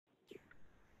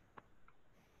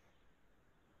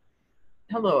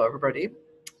Hello, everybody.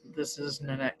 This is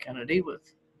Nanette Kennedy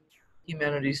with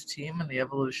Humanities Team and the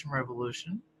Evolution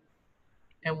Revolution,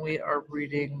 and we are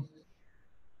reading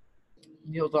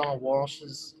Neale Donald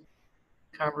Walsch's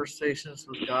Conversations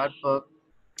with God book,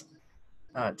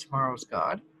 Tomorrow's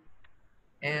God,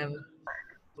 and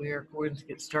we are going to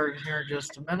get started here in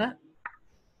just a minute,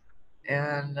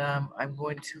 and I'm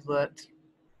going to let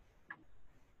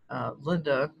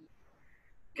Linda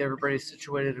get everybody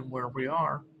situated in where we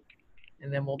are,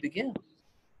 and then we'll begin.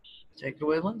 Take it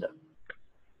away, Linda.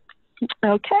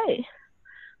 Okay,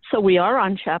 so we are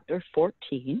on chapter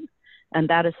 14, and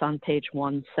that is on page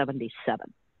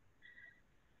 177.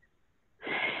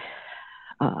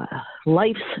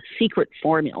 Life's secret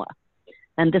formula,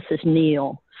 and this is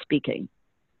Neale speaking.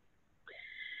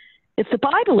 If the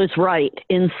Bible is right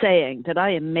in saying that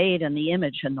I am made in the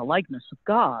image and the likeness of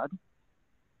God,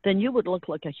 then you would look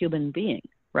like a human being,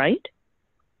 right?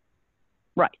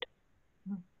 Right.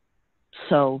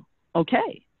 So,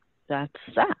 okay, that's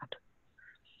that.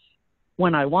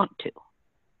 When I want to.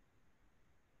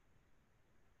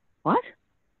 What?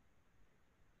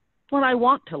 When I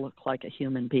want to look like a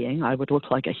human being, I would look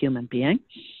like a human being.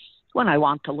 When I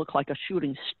want to look like a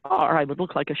shooting star, I would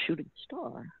look like a shooting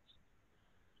star.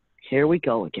 Here we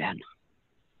go again.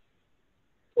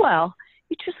 Well,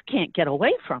 you just can't get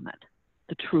away from it.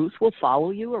 The truth will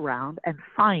follow you around and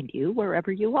find you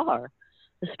wherever you are,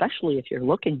 especially if you're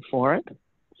looking for it.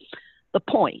 The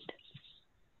point,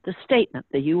 the statement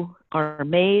that you are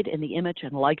made in the image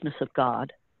and likeness of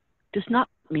God does not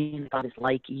mean God is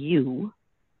like you,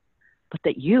 but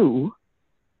that you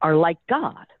are like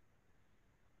God.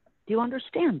 Do you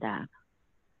understand that?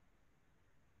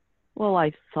 Well,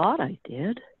 I thought I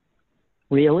did.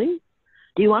 Really?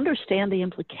 Do you understand the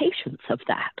implications of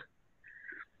that?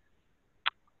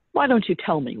 Why don't you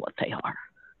tell me what they are?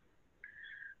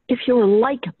 If you're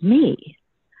like me,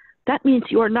 that means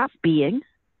you are not being,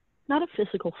 not a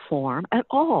physical form at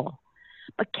all,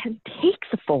 but can take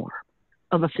the form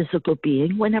of a physical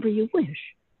being whenever you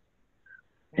wish.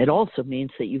 It also means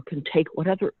that you can take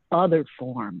whatever other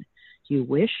form you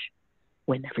wish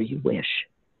whenever you wish.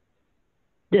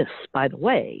 This, by the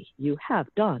way, you have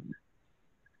done.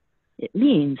 It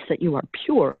means that you are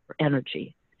pure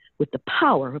energy with the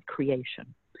power of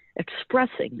creation,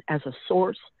 expressing as a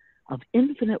source of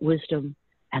infinite wisdom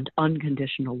and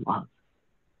unconditional love.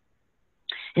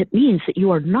 It means that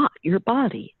you are not your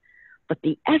body, but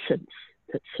the essence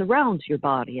that surrounds your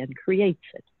body and creates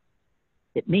it.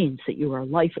 It means that you are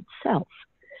life itself,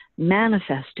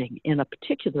 manifesting in a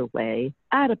particular way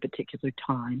at a particular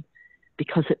time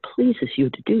because it pleases you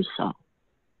to do so.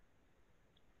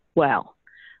 Well,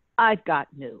 I've got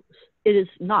news. It is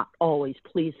not always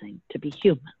pleasing to be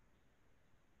human.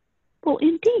 Well,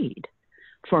 indeed,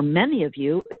 for many of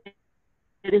you,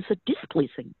 it is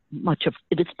displeasing much of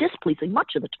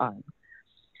the time.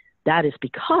 That is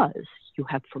because you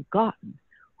have forgotten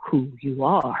who you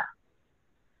are.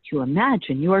 You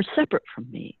imagine you are separate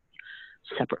from me,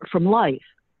 separate from life,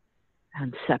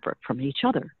 and separate from each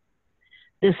other.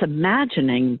 This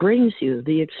imagining brings you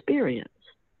the experience.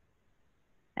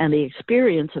 And the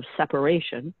experience of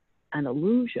separation and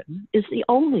illusion is the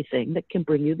only thing that can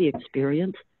bring you the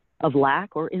experience of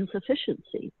lack or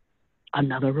insufficiency.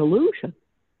 Another illusion.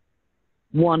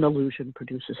 One illusion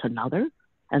produces another,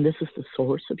 and this is the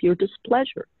source of your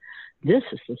displeasure. This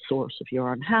is the source of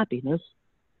your unhappiness.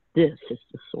 This is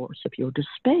the source of your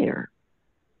despair.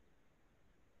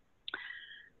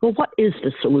 Well, what is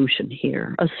the solution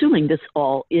here? Assuming this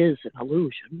all is an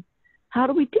illusion, how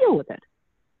do we deal with it?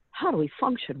 How do we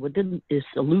function within this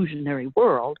illusionary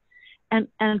world and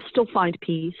still find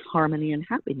peace, harmony, and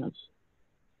happiness?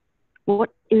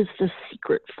 What is the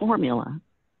secret formula?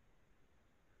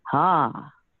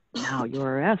 Now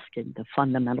you're asking the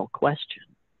fundamental question.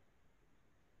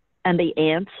 And the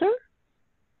answer?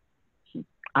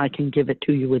 I can give it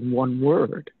to you in one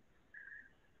word.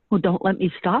 Well, don't let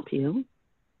me stop you.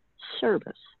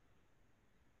 Service.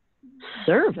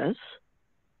 Service?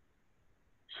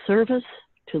 Service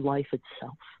to life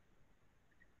itself.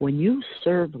 When you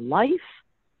serve life,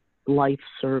 life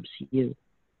serves you.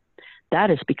 That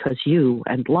is because you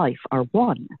and life are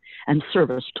one, and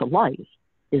service to life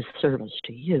is service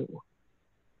to you.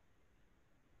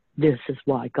 This is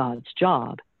why God's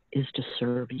job is to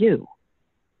serve you.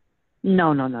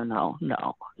 No.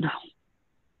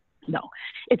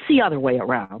 It's the other way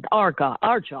around. Our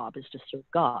job is to serve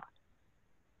God.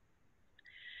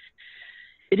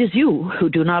 It is you who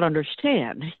do not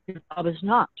understand. Your job is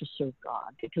not to serve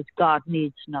God because God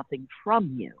needs nothing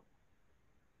from you.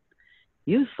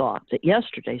 You thought that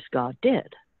yesterday's God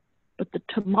did, but the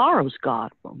tomorrow's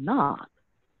God will not.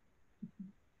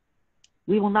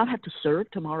 We will not have to serve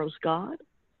tomorrow's God?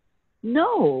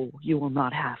 No, you will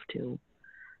not have to.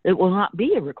 It will not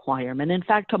be a requirement. In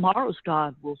fact, tomorrow's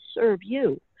God will serve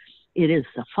you. It is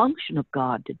the function of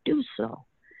God to do so.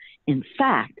 In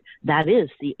fact, that is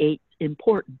the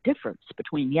important difference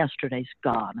between yesterday's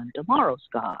God and tomorrow's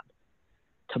God.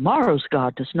 Tomorrow's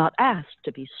God does not ask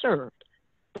to be served,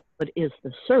 but is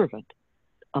the servant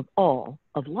of all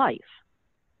of life.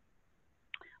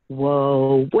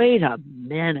 Whoa, wait a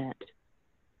minute.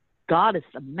 God is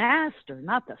the master,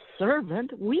 not the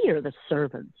servant. We are the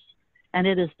servants, and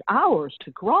it is ours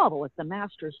to grovel at the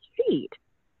master's feet.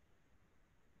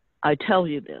 I tell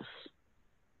you this,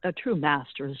 a true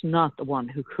master is not the one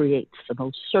who creates the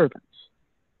most servants,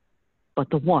 but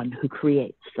the one who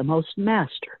creates the most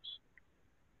masters.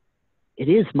 It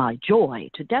is my joy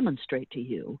to demonstrate to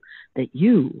you that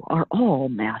you are all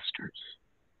masters.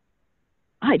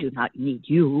 I do not need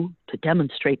you to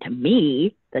demonstrate to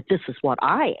me that this is what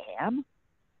I am.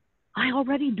 I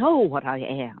already know what I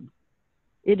am.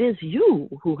 It is you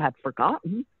who have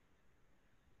forgotten.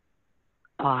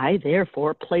 I,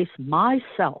 therefore, place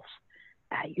myself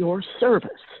at your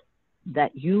service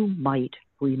that you might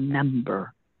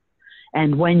remember.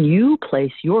 And when you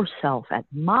place yourself at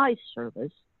my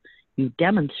service, you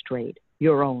demonstrate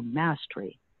your own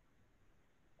mastery.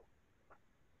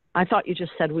 I thought you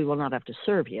just said we will not have to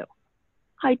serve you.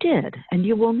 I did, and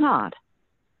you will not.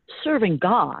 Serving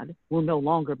God will no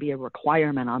longer be a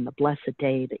requirement on the blessed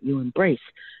day that you embrace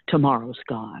tomorrow's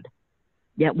God.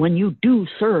 Yet when you do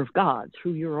serve God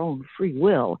through your own free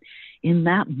will, in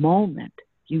that moment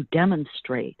you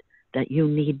demonstrate that you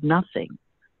need nothing,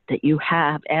 that you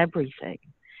have everything,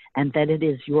 and that it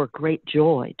is your great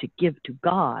joy to give to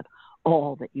God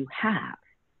all that you have.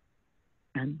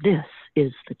 And this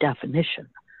is the definition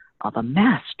of a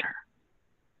master.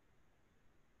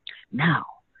 Now,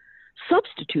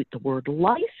 substitute the word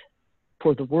life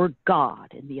for the word God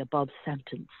in the above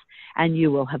sentence, and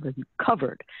you will have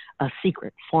uncovered a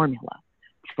secret formula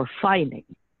for finding,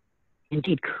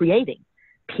 indeed creating,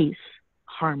 peace,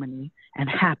 harmony, and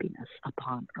happiness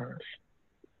upon earth.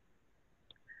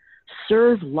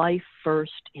 Serve life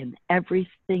first in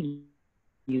everything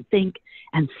you think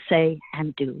and say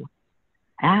and do.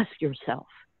 Ask yourself,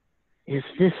 is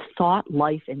this thought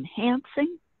life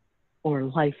enhancing or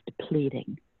life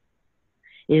depleting?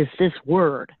 Is this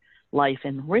word life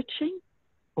enriching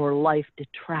or life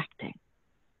detracting?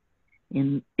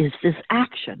 Is this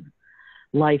action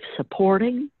life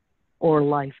supporting or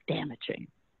life damaging?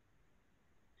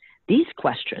 These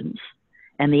questions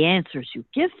and the answers you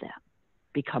give them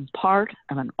become part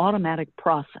of an automatic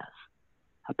process,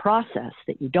 a process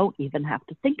that you don't even have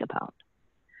to think about,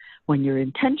 when your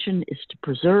intention is to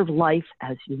preserve life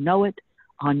as you know it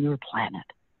on your planet.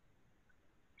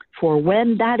 For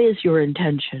when that is your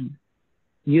intention,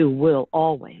 you will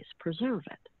always preserve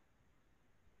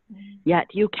it. Yet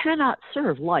you cannot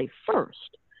serve life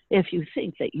first if you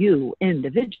think that you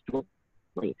individually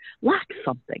lack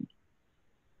something.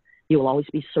 You will always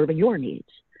be serving your needs,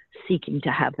 seeking to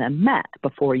have them met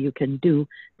before you can do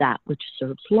that which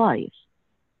serves life.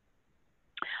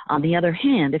 On the other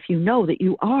hand, if you know that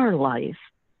you are life,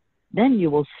 then you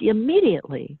will see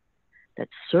immediately that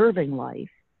serving life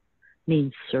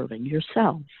means serving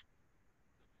yourself.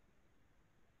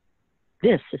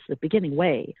 This is the beginning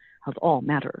way of all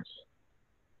matters.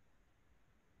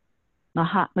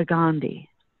 Mahatma Gandhi,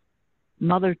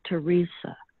 Mother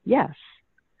Teresa, yes.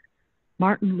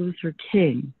 Martin Luther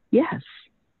King, yes.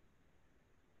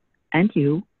 And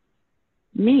you,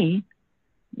 me,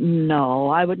 no,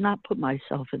 I would not put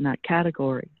myself in that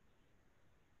category.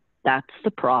 That's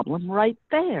the problem right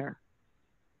there.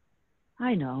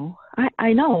 I know,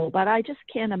 but I just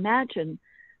can't imagine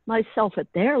myself at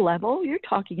their level. You're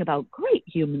talking about great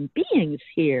human beings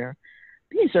here.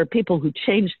 These are people who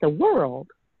changed the world.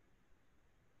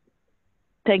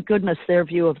 Thank goodness their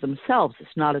view of themselves is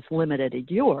not as limited as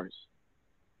yours.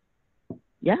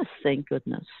 Yes, thank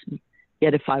goodness.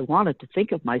 Yet if I wanted to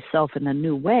think of myself in a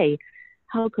new way,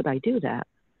 how could I do that?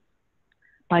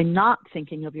 By not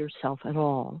thinking of yourself at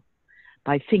all,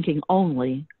 by thinking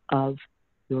only of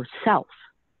yourself.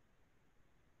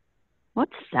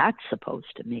 What's that supposed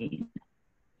to mean?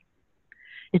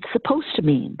 It's supposed to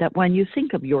mean that when you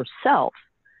think of yourself,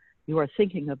 you are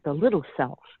thinking of the little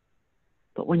self.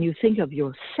 But when you think of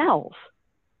yourself,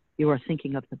 you are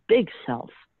thinking of the big self.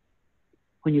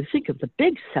 When you think of the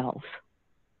big self,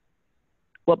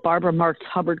 what Barbara Marx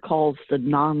Hubbard calls the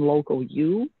non-local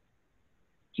you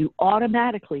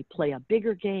automatically play a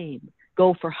bigger game,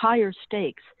 go for higher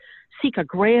stakes, seek a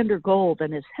grander goal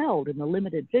than is held in the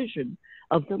limited vision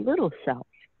of the little self.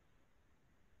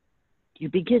 You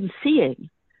begin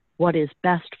seeing what is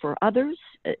best for others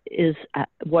is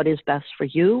what is best for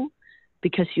you,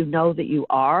 because you know that you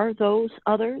are those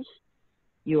others.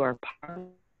 You are part of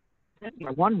them. You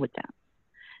are one with them.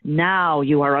 Now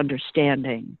you are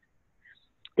understanding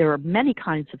there are many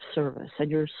kinds of service,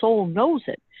 and your soul knows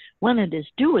it when it is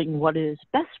doing what is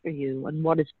best for you and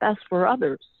what is best for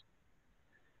others.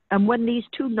 And when these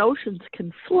two notions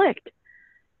conflict,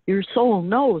 your soul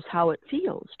knows how it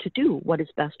feels to do what is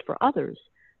best for others,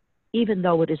 even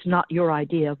though it is not your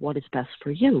idea of what is best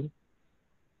for you.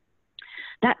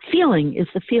 That feeling is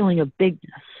the feeling of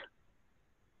bigness.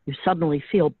 You suddenly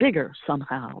feel bigger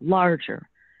somehow, larger.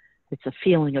 It's a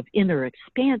feeling of inner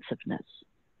expansiveness.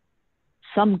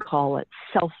 Some call it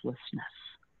selflessness.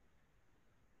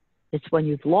 It's when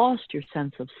you've lost your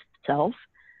sense of self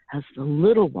as the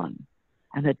little one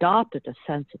and adopted a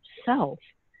sense of self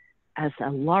as a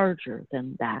larger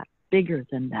than that, bigger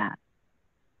than that.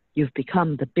 You've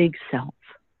become the big self.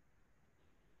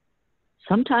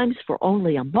 Sometimes for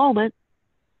only a moment,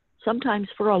 sometimes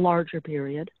for a larger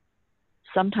period,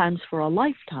 sometimes for a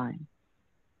lifetime.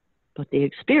 But the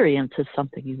experience is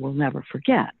something you will never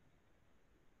forget.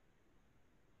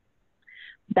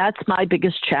 That's my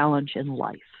biggest challenge in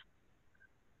life.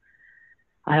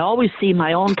 I always see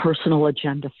my own personal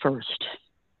agenda first.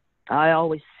 I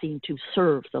always seem to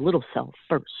serve the little self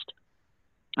first.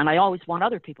 And I always want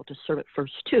other people to serve it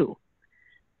first too.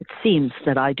 It seems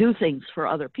that I do things for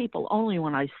other people only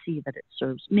when I see that it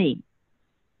serves me.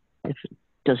 If it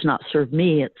does not serve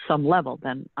me at some level,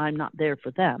 then I'm not there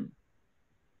for them.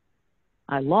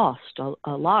 I lost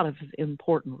a lot of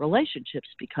important relationships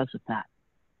because of that.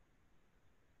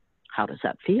 How does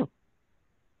that feel?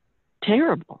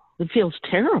 Terrible. It feels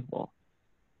terrible.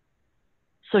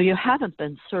 So you haven't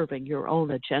been serving your own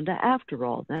agenda after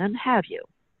all, then, have you?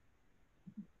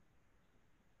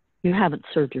 You haven't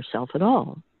served yourself at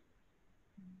all.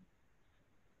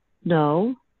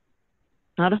 No,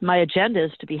 not if my agenda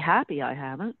is to be happy, I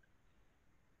haven't.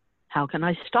 How can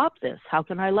I stop this? How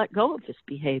can I let go of this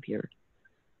behavior?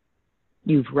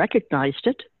 You've recognized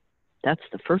it. That's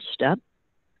the first step.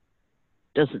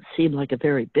 Doesn't seem like a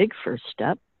very big first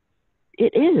step.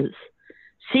 It is.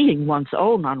 Seeing one's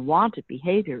own unwanted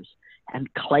behaviors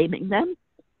and claiming them,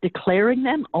 declaring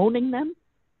them, owning them,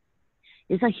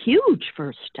 is a huge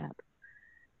first step.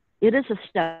 It is a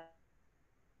step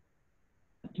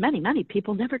many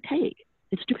people never take.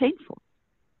 It's too painful.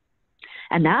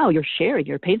 And now you're sharing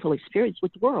your painful experience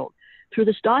with the world through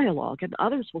this dialogue, and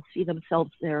others will see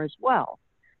themselves there as well.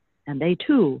 And they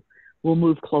too will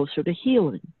move closer to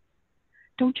healing.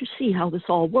 Don't you see how this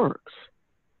all works?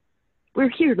 We're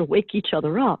here to wake each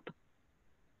other up.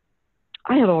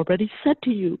 I have already said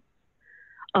to you,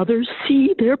 others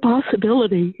see their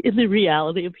possibility in the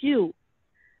reality of you.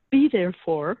 Be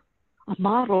therefore a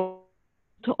model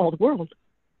to all the world.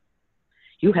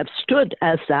 You have stood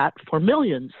as that for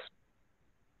millions.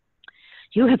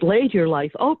 You have laid your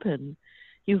life open.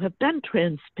 You have been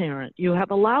transparent. You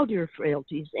have allowed your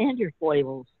frailties and your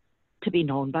foibles to be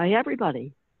known by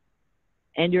everybody,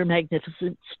 and your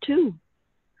magnificence too.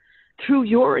 Through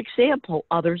your example,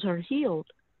 others are healed.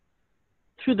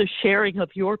 Through the sharing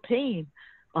of your pain,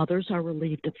 others are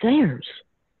relieved of theirs.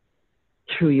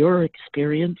 Through your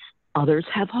experience, others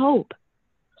have hope.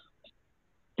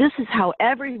 This is how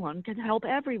everyone can help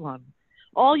everyone.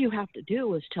 All you have to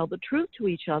do is tell the truth to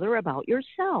each other about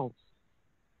yourselves.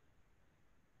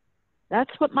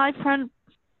 That's what my friend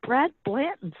Brad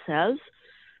Blanton says.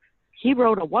 He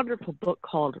wrote a wonderful book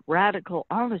called Radical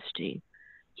Honesty.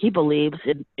 He believes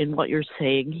in what you're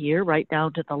saying here, right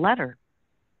down to the letter.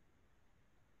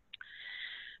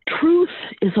 Truth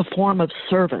is a form of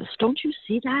service. Don't you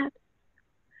see that?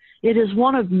 It is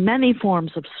one of many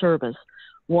forms of service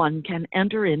one can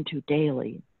enter into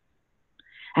daily.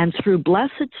 And through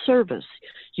blessed service,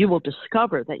 you will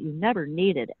discover that you never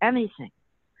needed anything,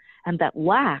 and that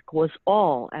lack was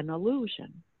all an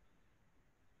illusion.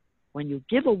 When you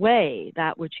give away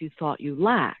that which you thought you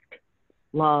lacked,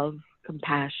 love,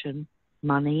 compassion,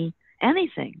 money,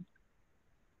 anything,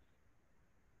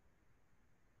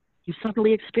 you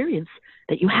suddenly experience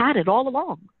that you had it all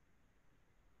along.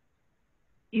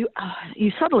 You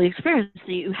suddenly experience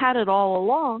that you had it all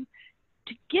along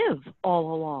to give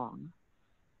all along.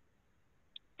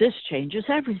 This changes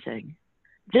everything.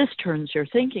 This turns your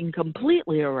thinking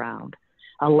completely around,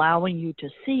 allowing you to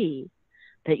see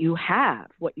that you have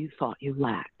what you thought you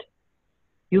lacked.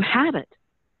 You have it.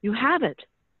 You have it.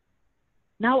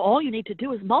 Now all you need to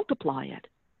do is multiply it.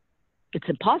 It's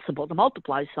impossible to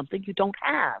multiply something you don't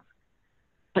have.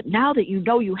 But now that you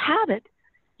know you have it,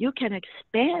 you can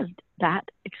expand that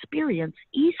experience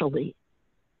easily.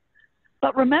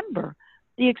 But remember,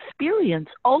 the experience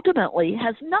ultimately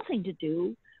has nothing to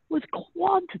do with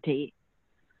quantity.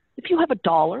 If you have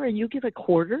 $1 and you give a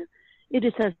quarter, it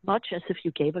is as much as if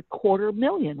you gave a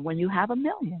 $250,000 when you have $1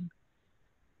 million.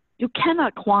 You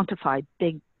cannot quantify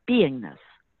beingness.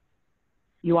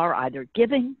 You are either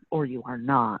giving or you are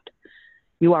not.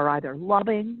 You are either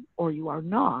loving or you are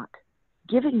not.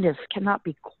 Givingness cannot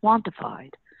be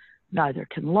quantified. Neither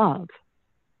can love.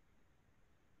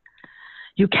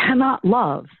 You cannot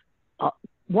love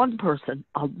one person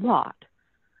a lot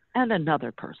and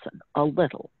another person a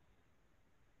little.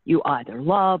 You either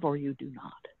love or you do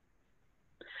not.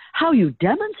 How you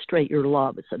demonstrate your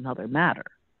love is another matter.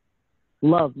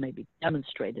 Love may be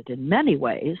demonstrated in many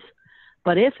ways,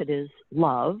 but if it is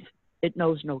love, it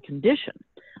knows no condition,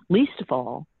 least of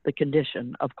all the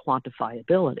condition of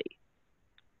quantifiability.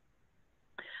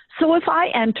 So if I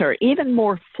enter even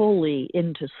more fully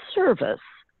into service,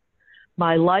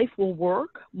 my life will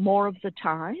work more of the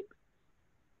time.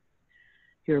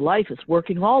 Your life is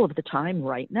working all of the time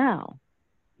right now.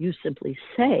 You simply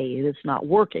say it is not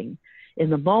working in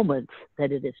the moments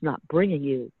that it is not bringing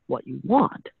you what you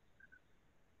want.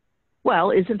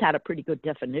 Well, isn't that a pretty good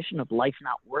definition of life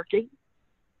not working?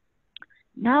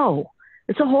 No,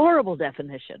 it's a horrible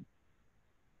definition.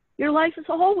 Your life is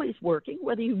always working,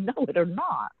 whether you know it or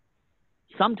not.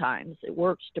 Sometimes it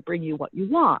works to bring you what you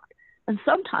want, and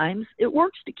sometimes it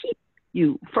works to keep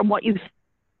you from what you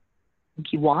think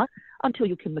you want until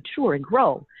you can mature and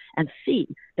grow and see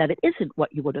that it isn't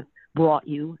what you would have brought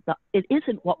you, it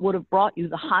isn't what would have brought you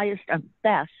the highest and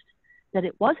best, that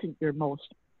it wasn't your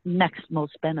next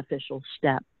most beneficial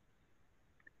step.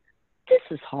 This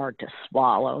is hard to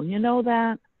swallow, you know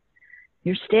that?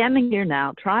 You're standing here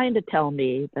now trying to tell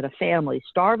me that a family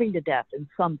starving to death in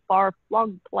some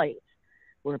far-flung place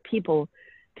where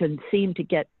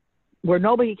where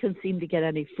nobody can seem to get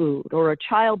any food, or a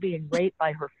child being raped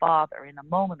by her father in a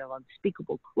moment of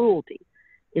unspeakable cruelty,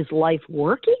 is life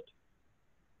working?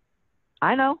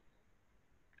 I know.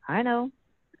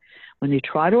 When you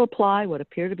try to apply what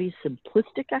appear to be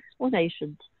simplistic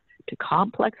explanations to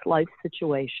complex life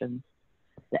situations,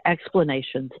 the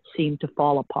explanations seem to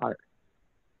fall apart.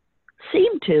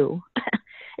 Seem to?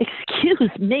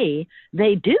 Excuse me,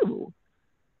 they do.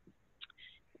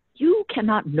 You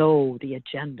cannot know the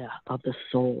agenda of the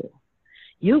soul.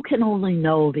 You can only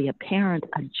know the apparent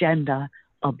agenda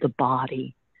of the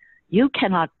body. You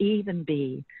cannot even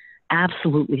be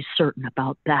absolutely certain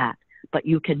about that, but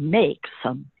you can make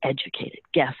some educated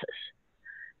guesses.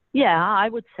 Yeah, I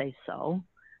would say so.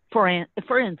 For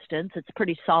instance, it's a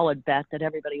pretty solid bet that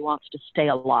everybody wants to stay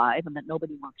alive and that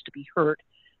nobody wants to be hurt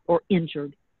or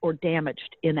injured or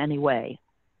damaged in any way.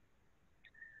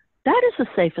 That is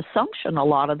a safe assumption a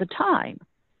lot of the time.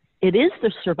 It is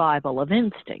the survival of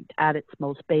instinct at its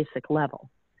most basic level.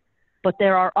 But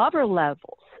there are other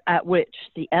levels at which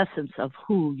the essence of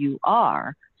who you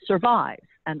are survives,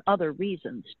 and other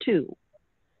reasons too.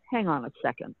 Hang on a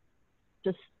second.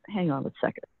 Just hang on a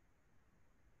second.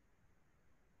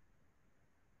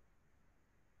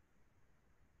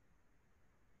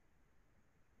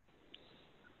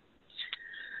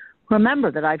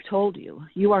 Remember that I've told you,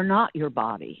 you are not your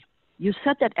body. You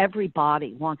said that every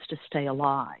body wants to stay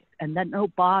alive and that no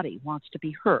body wants to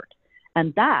be hurt.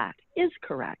 And that is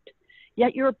correct.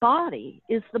 Yet your body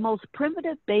is the most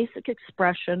primitive, basic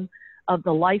expression of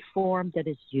the life form that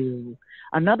is you.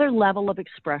 Another level of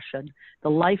expression, the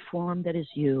life form that is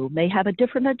you, may have a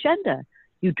different agenda.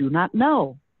 You do not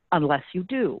know unless you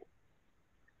do.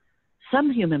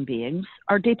 Some human beings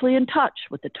are deeply in touch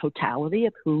with the totality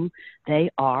of who they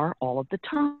are all of the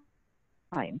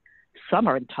time. Some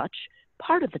are in touch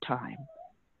part of the time.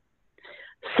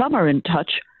 Some are in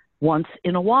touch once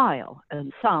in a while,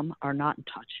 and some are not in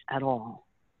touch at all.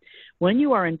 When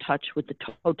you are in touch with the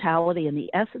totality and the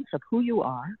essence of who you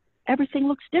are, everything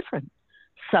looks different.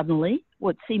 Suddenly,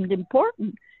 what seemed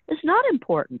important is not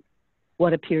important.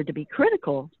 What appeared to be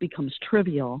critical becomes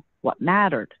trivial. What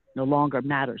mattered no longer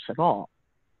matters at all.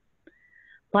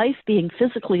 Life being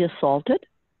physically assaulted,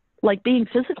 like being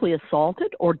physically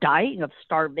assaulted or dying of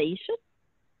starvation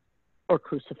or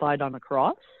crucified on a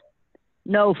cross.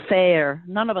 No fair.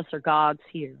 None of us are gods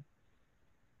here.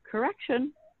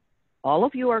 Correction. All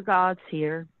of you are gods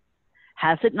here.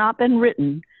 Has it not been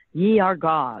written, ye are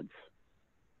gods?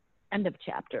 End of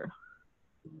chapter.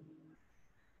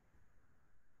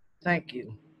 Thank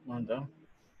you, Linda.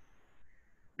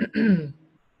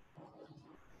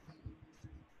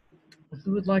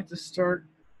 Who would like to start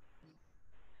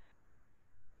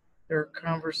their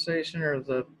conversation or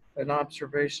an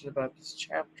observation about this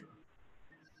chapter?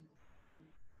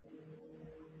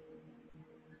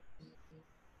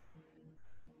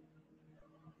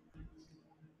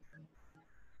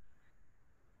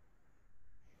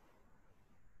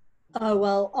 Oh,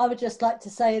 well, I would just like to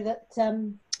say that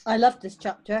I loved this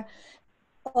chapter.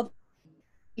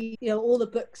 You know, all the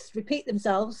books repeat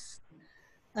themselves,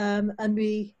 and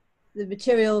the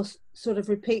material sort of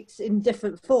repeats in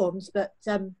different forms, but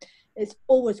it's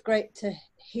always great to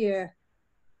hear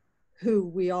who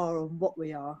we are and what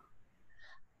we are.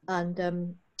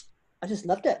 And I just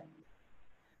loved it.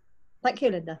 Thank you,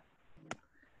 Linda.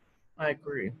 I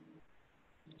agree.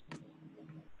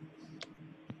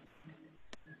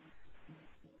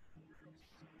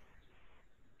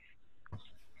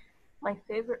 My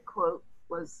favorite quote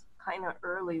was kind of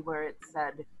early where it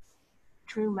said,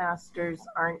 "True masters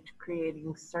aren't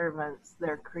creating servants,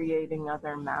 they're creating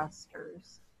other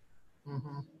masters."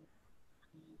 Mm-hmm.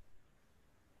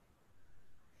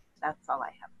 That's all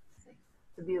I have to say.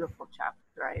 It's a beautiful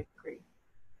chapter, I agree.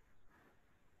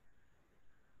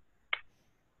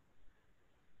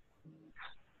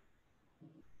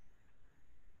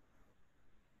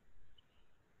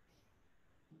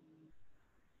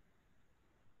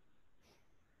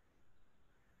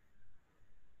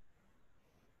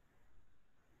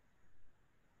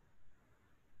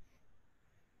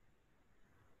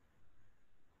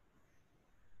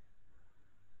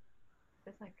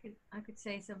 If I could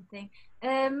say something.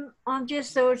 I'm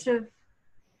just sort of,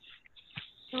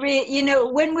 you know,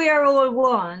 when we are all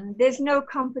one, there's no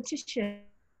competition.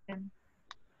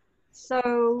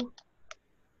 So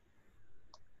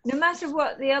no matter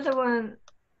what the other one,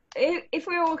 if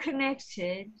we're all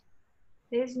connected,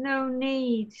 there's no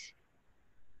need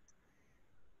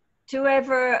to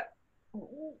ever,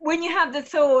 when you have the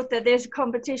thought that there's a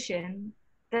competition,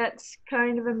 that's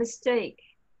kind of a mistake.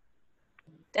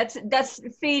 That's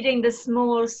feeding the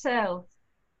small self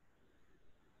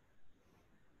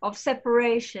of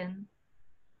separation.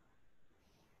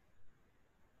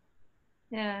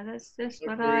 Yeah, that's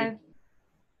what I've.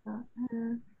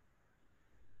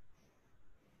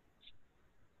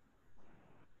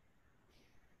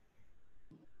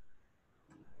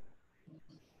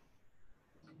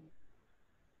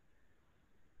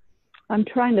 I'm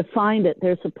trying to find it.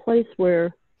 There's a place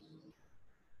where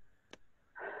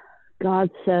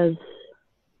God says,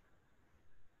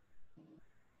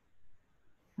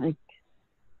 like,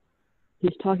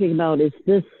 he's talking about, is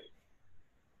this,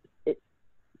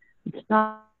 it's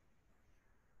not,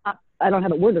 I don't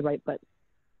have it worded right, but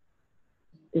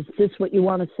is this what you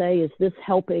want to say? Is this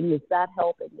helping? Is that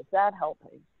helping? Is that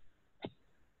helping?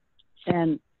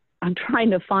 And I'm trying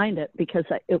to find it because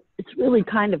it's really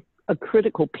kind of a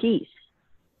critical piece.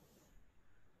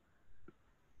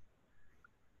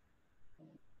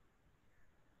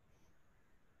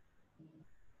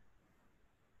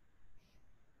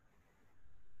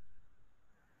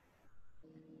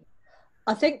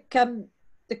 I think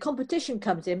the competition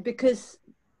comes in because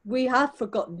we have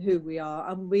forgotten who we are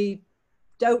and we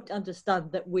don't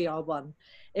understand that we are one.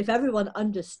 If everyone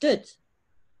understood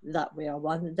that we are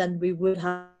one, then we would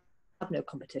have no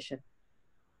competition.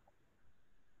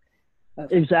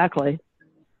 Okay. Exactly.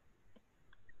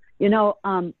 You know,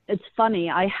 it's funny.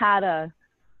 I had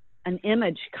an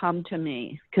image come to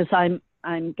me because I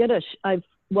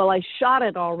shot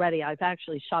it already. I've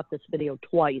actually shot this video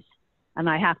twice, and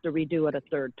I have to redo it a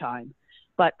third time.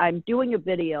 But I'm doing a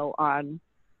video on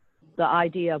the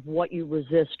idea of what you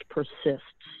resist persists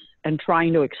and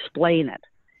trying to explain it.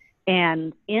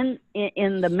 And in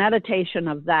the meditation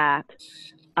of that,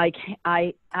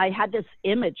 I had this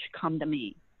image come to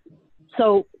me.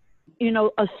 So, you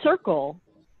know, a circle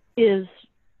is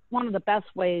one of the best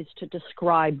ways to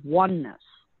describe oneness,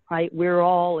 right? We're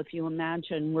all, if you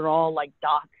imagine, we're all like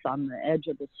dots on the edge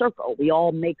of the circle. We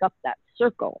all make up that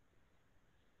circle.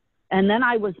 And then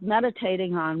I was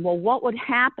meditating on, well, what would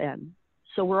happen?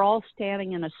 So we're all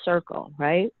standing in a circle,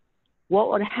 right? What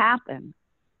would happen?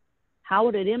 How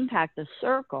would it impact the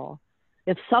circle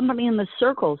if somebody in the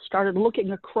circle started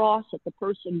looking across at the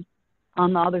person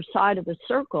on the other side of the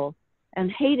circle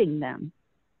and hating them?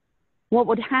 What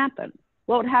would happen?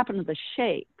 What would happen to the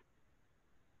shape?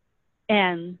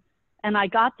 And I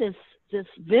got this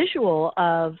visual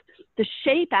of the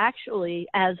shape actually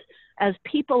as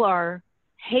people are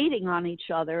hating on each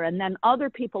other and then other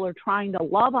people are trying to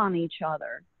love on each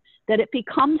other, that it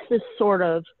becomes this sort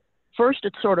of, first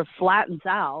it sort of flattens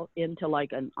out into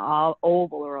like an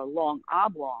oval or a long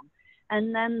oblong.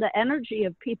 And then the energy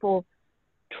of people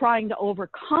trying to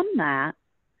overcome that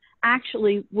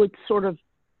actually would sort of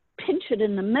pinch it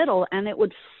in the middle and it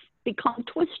would become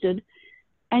twisted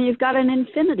and you've got an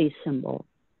infinity symbol.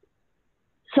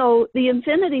 So the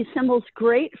infinity symbol is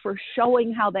great for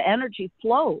showing how the energy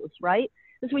flows, right?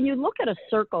 Because when you look at a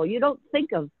circle, you don't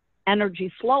think of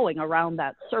energy flowing around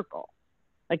that circle.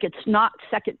 Like it's not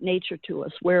second nature to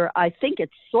us, where I think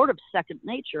it's sort of second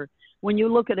nature when you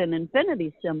look at an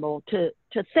infinity symbol to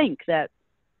think that,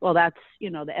 well, that's,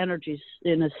 the energy's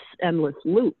in this endless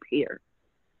loop here.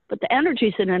 But the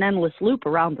energy's in an endless loop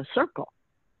around the circle.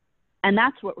 And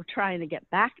that's what we're trying to get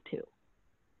back to,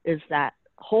 is that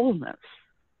wholeness.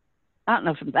 I don't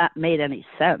know if that made any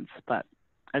sense, but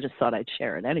I just thought I'd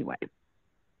share it anyway.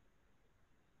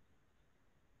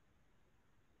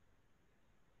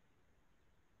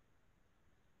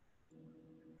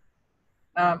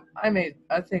 I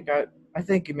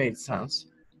think you made sense.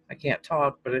 I can't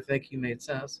talk, but I think you made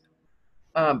sense.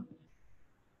 And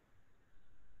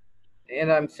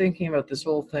I'm thinking about this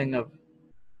whole thing of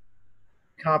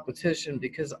competition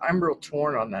because I'm real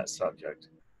torn on that subject.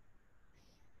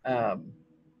 I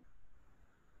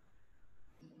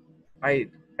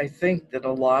think that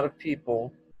a lot of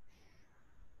people,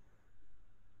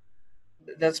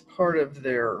 that's part of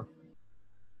their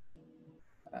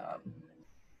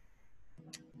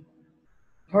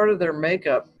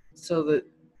makeup, so that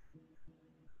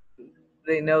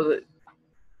they know that.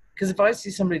 Because if I see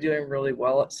somebody doing really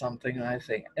well at something, and I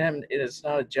think, and it's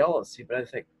not a jealousy, but I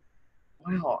think,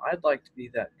 wow, I'd like to be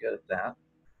that good at that.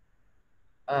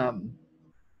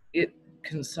 It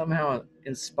can somehow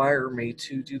inspire me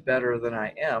to do better than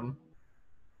I am,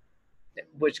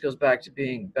 which goes back to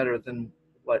being better than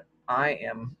what I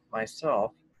am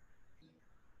myself.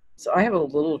 So I have a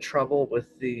little trouble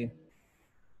with the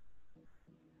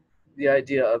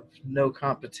idea of no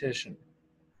competition.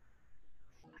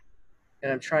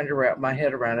 And I'm trying to wrap my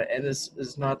head around it. And this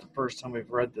is not the first time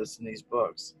we've read this in these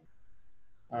books.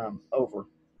 Over.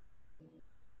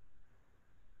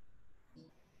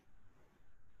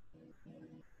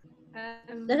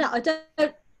 No, I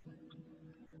don't.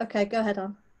 Okay, go ahead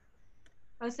on.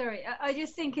 Oh, sorry. I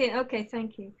just thinking. Okay,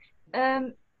 thank you.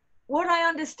 What I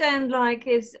understand, like,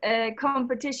 is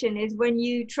competition is when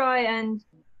you try and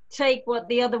take what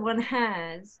the other one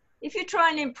has. If you try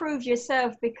and improve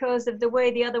yourself because of the way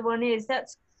the other one is,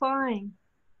 that's fine.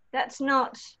 That's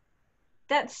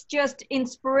just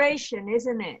inspiration,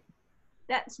 isn't it?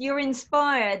 You're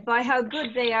inspired by how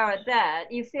good they are at that.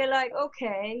 You feel like,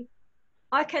 okay,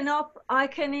 I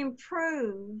can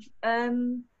improve.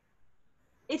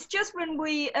 It's just when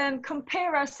we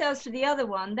compare ourselves to the other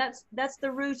one, that's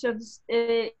the root of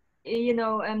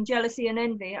jealousy and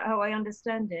envy, how I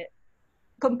understand it.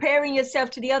 Comparing yourself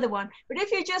to the other one. But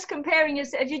if you're just comparing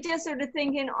yourself, you're just sort of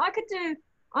thinking,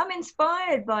 I'm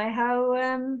inspired by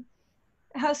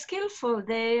how skillful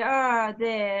they are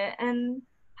there and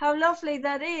how lovely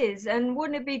that is. And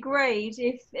wouldn't it be great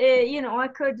if I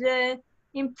could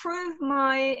improve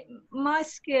my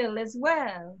skill as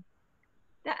well?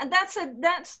 That's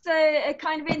a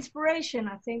kind of inspiration.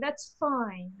 I think that's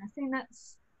fine. I think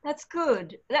that's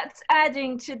good. That's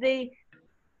adding to the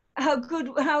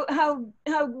how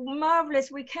marvelous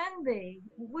we can be.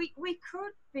 We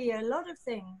could be a lot of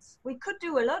things. We could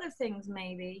do a lot of things.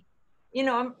 Maybe,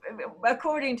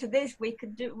 according to this, we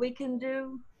can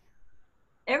do.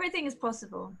 Everything is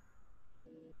possible.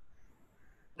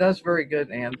 That's very good,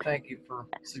 Anne. Thank you for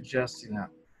suggesting that.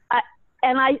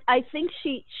 And I think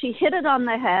she hit it on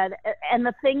the head. And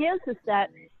the thing is that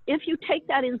if you take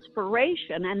that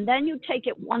inspiration and then you take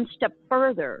it one step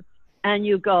further and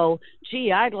you go,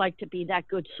 gee, I'd like to be that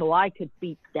good so I could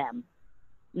beat them.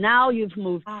 Now you've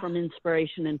moved from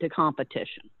inspiration into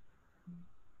competition.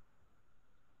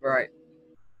 Right.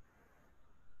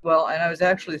 Well, and I was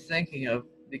actually thinking of,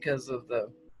 because of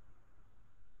the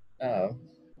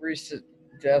recent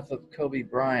death of Kobe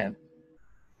Bryant,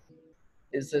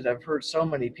 is that I've heard so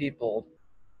many people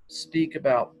speak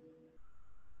about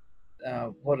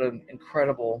what an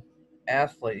incredible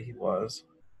athlete he was.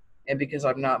 And because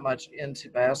I'm not much into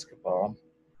basketball,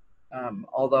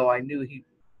 although I knew he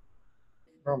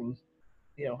from,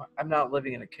 I'm not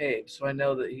living in a cave, so I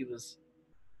know that he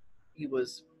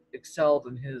was excelled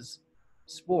in his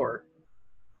sport.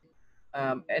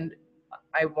 And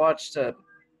I watched a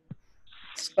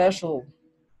special.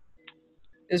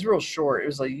 It was real short. It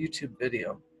was a YouTube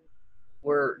video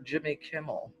where Jimmy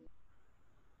Kimmel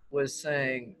was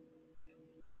saying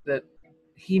that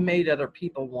he made other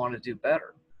people want to do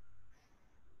better.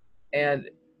 And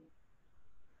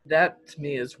that to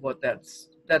me is what that's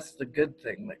the good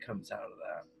thing that comes out of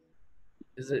that,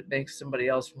 is it makes somebody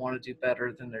else want to do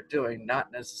better than they're doing,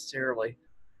 not necessarily,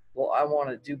 well, I want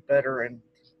to do better and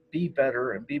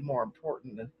be more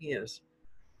important than he is.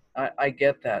 I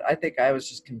get that. I think I was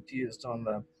just confused on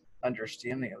the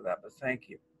understanding of that, but thank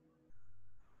you.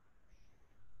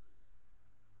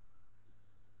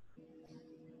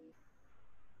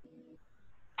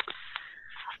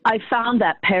 I found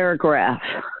that paragraph.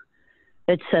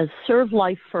 It says, serve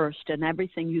life first in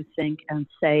everything you think and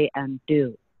say and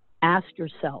do. Ask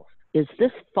yourself, is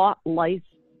this thought life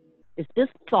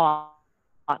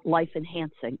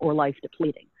enhancing or life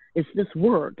depleting? Is this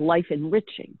word life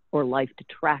enriching or life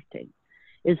detracting?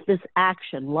 Is this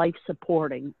action life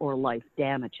supporting or life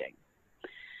damaging?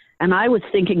 And I was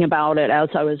thinking about it as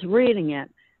I was reading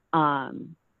it. I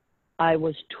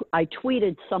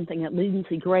tweeted something at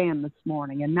Lindsey Graham this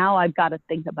morning, and now I've got to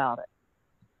think about it.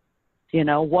 You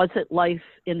know, was it life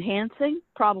enhancing?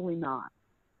 Probably not.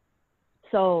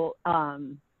 So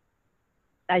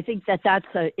I think that that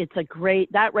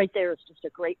right there is just a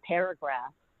great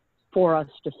paragraph for us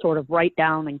to sort of write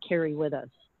down and carry with us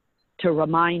to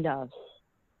remind us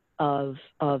of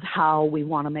how we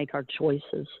want to make our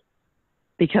choices.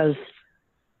 Because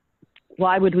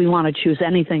why would we want to choose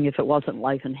anything if it wasn't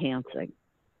life enhancing?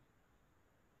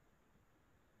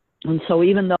 And so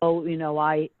even though, you know,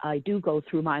 I do go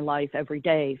through my life every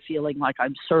day feeling like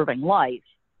I'm serving life,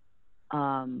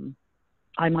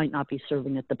 I might not be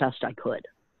serving it the best I could.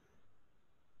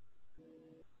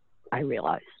 I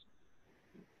realize.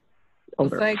 Well,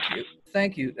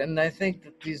 thank you. And I think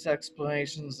that these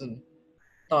explanations and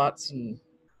thoughts and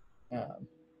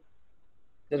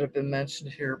that have been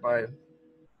mentioned here by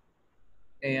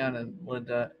Anne and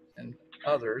Linda and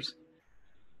others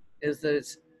is that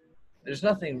there's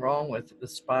nothing wrong with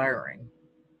aspiring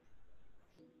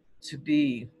to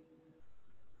be,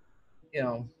 you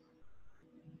know,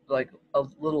 like a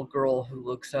little girl who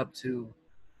looks up to,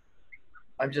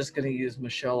 I'm just going to use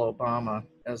Michelle Obama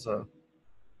as a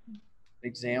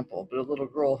example, but a little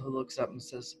girl who looks up and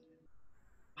says,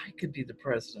 I could be the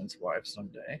president's wife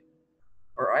someday,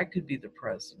 or I could be the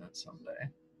president someday.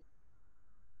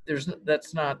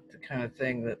 That's not the kind of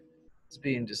thing that is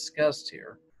being discussed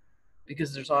here,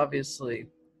 because there's obviously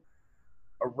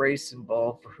a race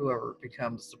involved for whoever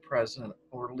becomes the president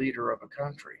or leader of a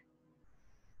country.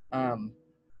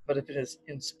 But if it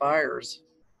inspires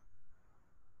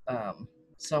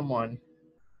someone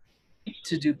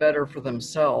to do better for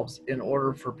themselves in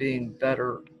order for being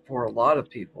better for a lot of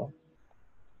people,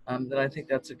 then I think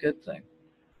that's a good thing.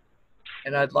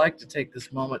 And I'd like to take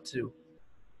this moment to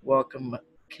welcome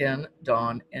Ken,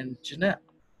 Dawn, and Jeanette.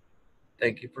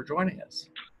 Thank you for joining us.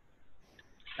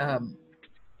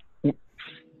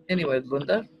 Anyway,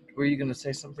 Linda, were you going to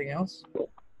say something else?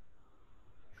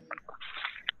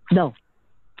 No.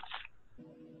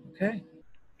 Okay.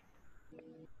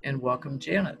 And welcome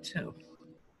Janet, too.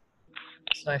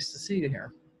 It's nice to see you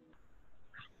here.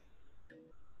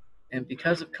 And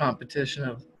because of competition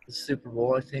of the Super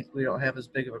Bowl, I think we don't have as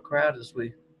big of a crowd as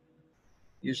we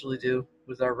usually do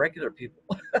with our regular people.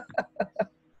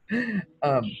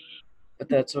 But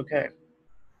that's okay.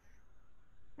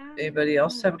 Anybody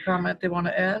else have a comment they want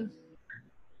to add?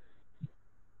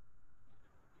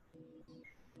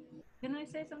 Can I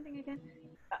say something again?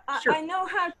 Sure. I know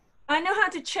how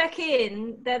to check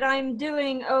in that I'm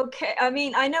doing okay. I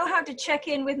mean, I know how to check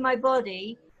in with my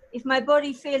body if my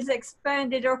body feels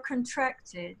expanded or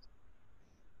contracted.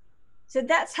 So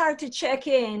that's how to check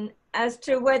in as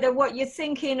to whether what you're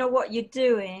thinking or what you're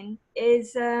doing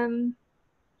is,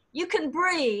 you can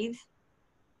breathe.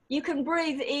 You can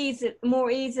breathe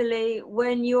more easily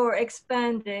when you're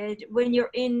expanded, when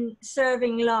you're in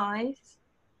serving life,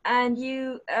 and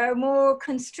you are more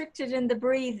constricted in the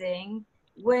breathing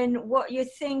when what you're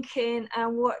thinking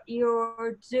and what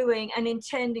you're doing and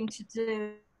intending to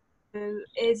do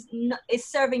is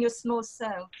serving your small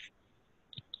self.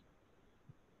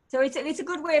 So it's a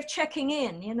good way of checking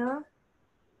in, you know?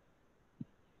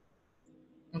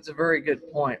 That's a very good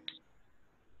point.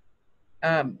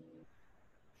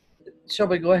 Shall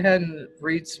we go ahead and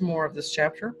read some more of this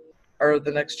chapter, or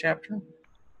the next chapter?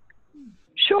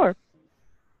 Sure.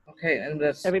 Okay, and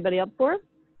that's Everybody up for it?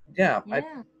 Yeah.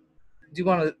 Yeah. Do you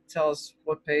want to tell us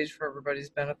what page for everybody's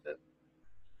benefit?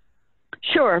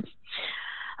 Sure.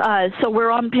 So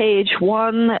we're on page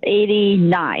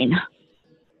 189.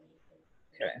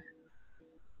 Okay.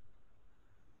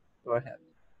 Go ahead.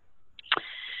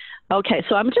 Okay,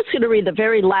 so I'm just going to read the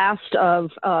very last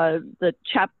of the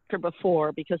chapter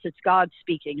before because it's God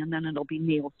speaking, and then it'll be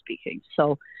Neil speaking.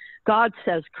 So God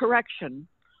says, correction,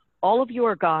 all of you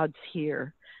are gods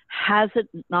here. Has it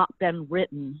not been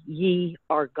written, ye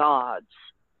are gods?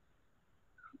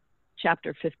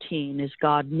 Chapter 15, is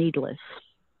God needless?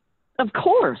 Of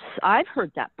course, I've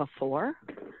heard that before.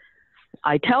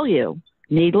 I tell you,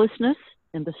 needlessness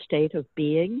in the state of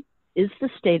being is the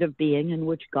state of being in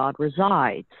which God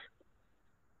resides.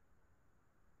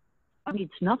 God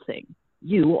needs nothing.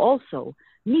 You also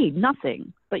need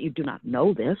nothing, but you do not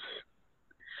know this.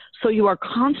 So you are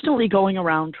constantly going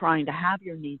around trying to have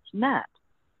your needs met.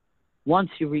 Once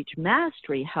you reach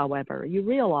mastery, however, you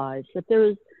realize that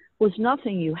there was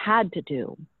nothing you had to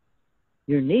do.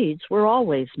 Your needs were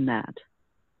always met.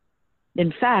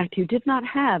 In fact, you did not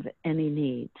have any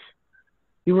needs.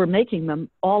 You were making them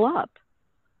all up.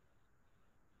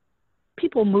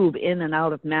 People move in and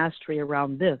out of mastery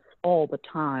around this all the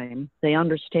time. They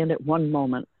understand it one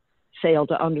moment, fail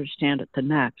to understand it the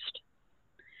next.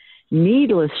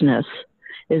 Needlessness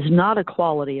is not a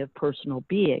quality of personal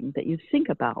being that you think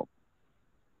about.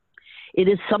 It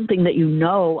is something that you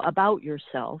know about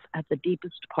yourself at the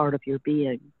deepest part of your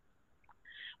being.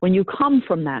 When you come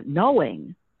from that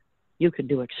knowing, you can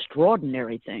do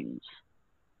extraordinary things.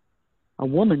 A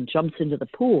woman jumps into the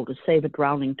pool to save a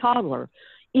drowning toddler,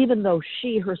 even though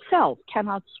she herself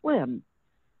cannot swim.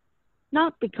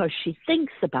 Not because she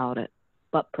thinks about it,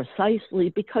 but precisely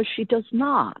because she does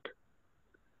not.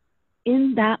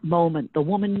 In that moment, the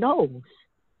woman knows.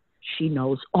 She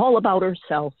knows all about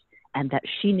herself and that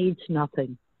she needs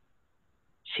nothing.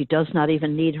 She does not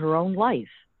even need her own life.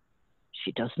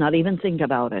 She does not even think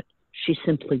about it. She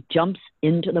simply jumps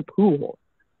into the pool.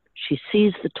 She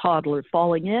sees the toddler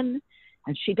falling in,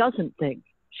 and she doesn't think.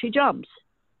 She jumps.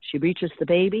 She reaches the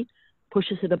baby,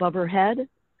 pushes it above her head.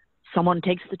 Someone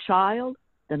takes the child.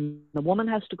 Then the woman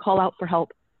has to call out for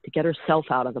help to get herself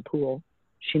out of the pool.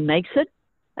 She makes it,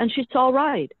 and she's all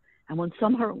right. And when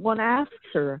someone asks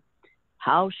her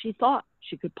how she thought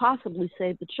she could possibly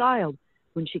save the child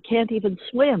when she can't even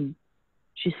swim,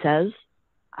 she says,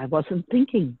 "I wasn't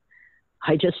thinking.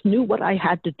 I just knew what I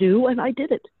had to do, and I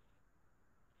did it."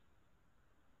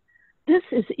 This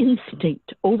is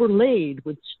instinct overlaid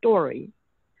with story.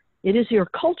 It is your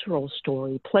cultural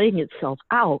story playing itself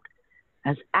out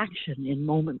as action in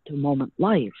moment-to-moment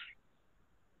life.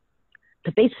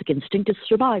 The basic instinct is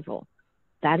survival.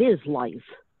 That is life.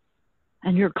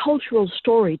 And your cultural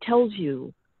story tells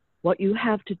you what you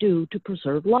have to do to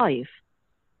preserve life,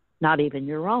 not even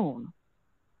your own.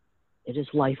 It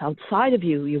is life outside of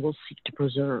you will seek to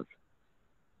preserve.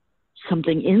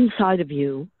 Something inside of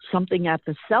you, something at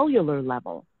the cellular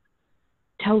level,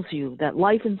 tells you that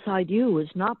life inside you is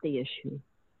not the issue.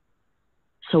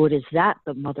 So it is that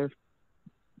the mother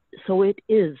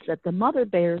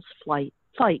bear's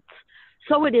fights.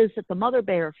 So it is that the mother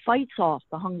bear fights off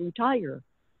the hungry tiger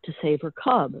to save her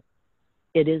cub.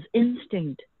 It is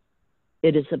instinct.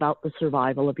 It is about the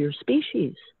survival of your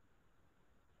species.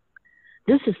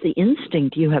 This is the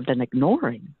instinct you have been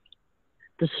ignoring.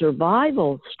 The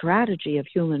survival strategy of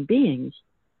human beings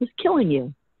is killing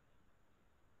you.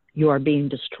 You are being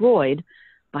destroyed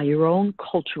by your own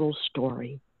cultural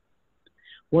story.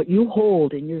 What you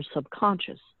hold in your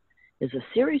subconscious is a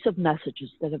series of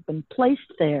messages that have been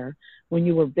placed there when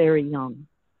you were very young.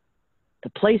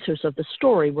 The placers of the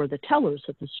story were the tellers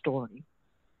of the story,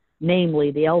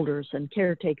 namely the elders and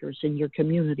caretakers in your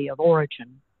community of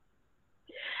origin.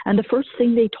 And the first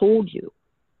thing they told you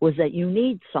was that you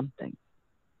need something.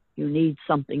 You need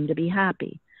something to be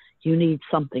happy. You need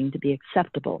something to be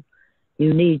acceptable.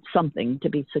 You need something to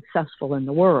be successful in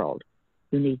the world.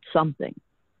 You need something.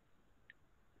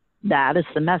 That is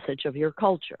the message of your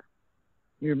culture.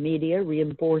 Your media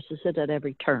reinforces it at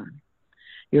every turn.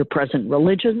 Your present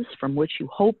religions, from which you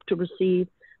hope to receive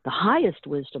the highest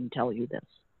wisdom, tell you this.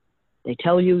 They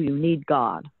tell you you need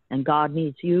God, and God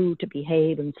needs you to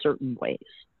behave in certain ways.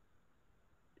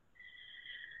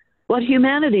 What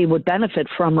humanity would benefit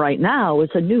from right now is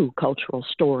a new cultural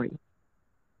story.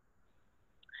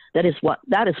 That is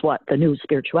what the new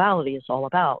spirituality is all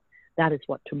about. That is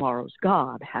what tomorrow's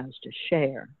God has to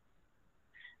share.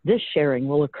 This sharing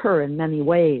will occur in many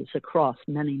ways, across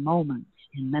many moments,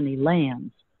 in many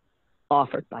lands,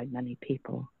 offered by many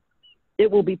people. It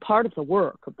will be part of the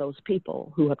work of those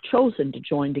people who have chosen to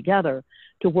join together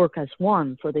to work as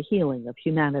one for the healing of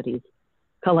humanity's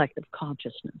collective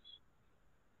consciousness.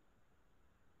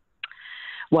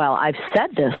 Well, I've said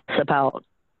this about,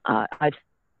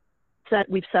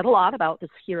 we've said a lot about this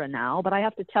here and now, but I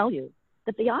have to tell you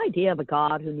that the idea of a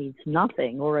God who needs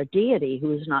nothing, or a deity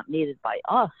who is not needed by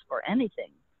us for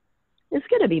anything, is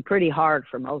going to be pretty hard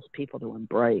for most people to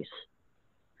embrace.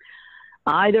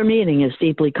 Either meaning is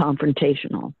deeply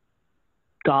confrontational.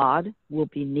 God will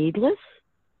be needless?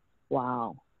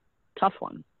 Wow, tough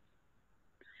one.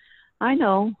 I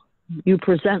know you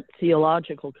present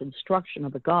theological construction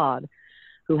of a God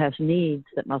who has needs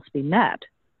that must be met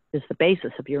is the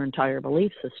basis of your entire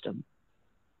belief system.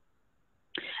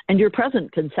 And your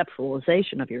present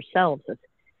conceptualization of yourselves as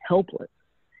helpless,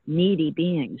 needy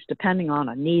beings depending on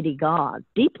a needy God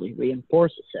deeply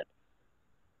reinforces it.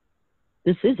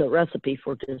 This is a recipe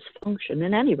for dysfunction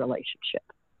in any relationship.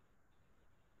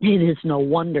 It is no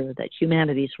wonder that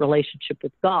humanity's relationship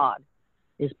with God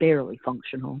is barely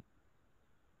functional.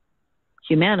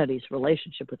 Humanity's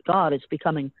relationship with God is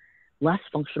becoming less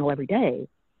functional every day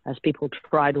as people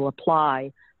try to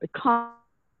apply the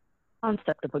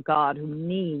concept of a God who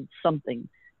needs something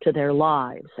to their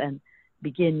lives and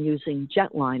begin using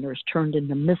jetliners turned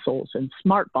into missiles and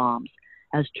smart bombs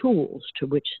as tools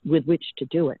with which to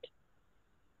do it.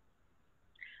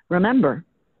 Remember,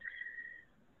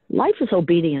 life is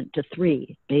obedient to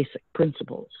three basic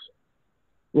principles.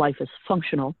 Life is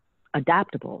functional,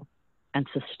 adaptable, and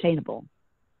sustainable.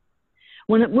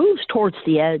 When it moves towards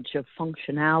the edge of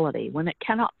functionality, when it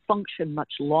cannot function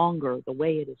much longer the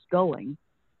way it is going,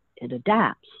 it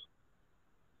adapts.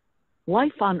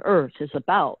 Life on Earth is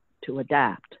about to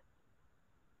adapt.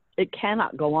 It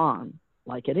cannot go on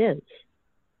like it is.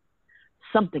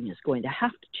 Something is going to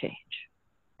have to change,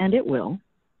 and it will.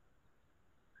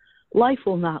 Life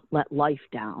will not let life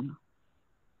down.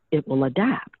 It will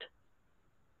adapt.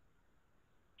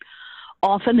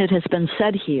 Often it has been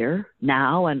said here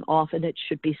now, and often it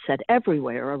should be said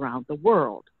everywhere around the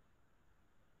world.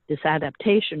 This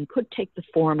adaptation could take the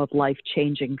form of life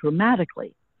changing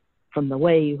dramatically from the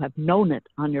way you have known it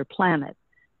on your planet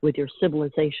with your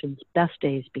civilization's best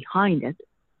days behind it.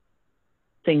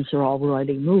 Things are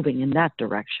already moving in that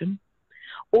direction.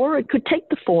 Or it could take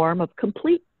the form of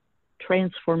complete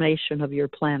transformation of your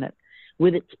planet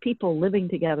with its people living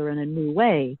together in a new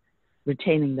way,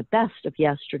 retaining the best of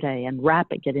yesterday and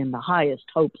wrapping it in the highest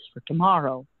hopes for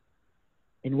tomorrow,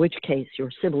 in which case your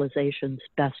civilization's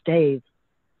best days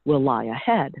will lie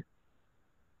ahead.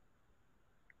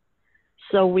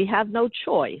 So we have no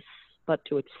choice but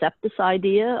to accept this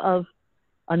idea of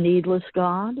a needless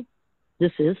God.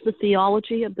 This is the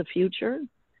theology of the future.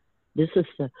 This is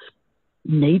the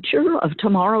nature of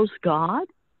tomorrow's God.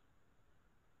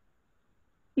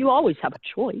 You always have a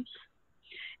choice.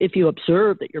 If you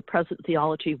observe that your present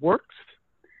theology works,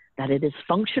 that it is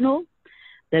functional,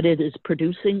 that it is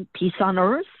producing peace on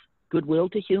earth, goodwill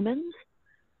to humans,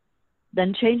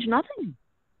 then change nothing.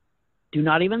 Do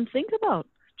not even think about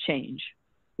change.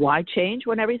 Why change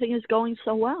when everything is going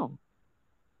so well?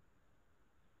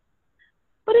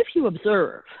 But if you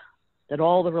observe that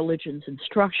all the religions'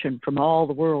 instruction from all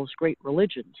the world's great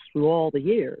religions through all the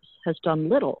years has done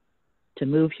little to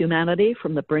move humanity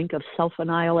from the brink of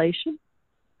self-annihilation,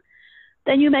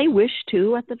 then you may wish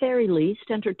to, at the very least,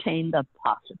 entertain the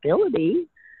possibility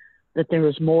that there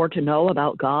is more to know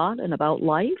about God and about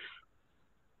life.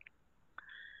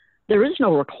 There is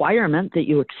no requirement that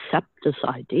you accept this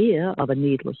idea of a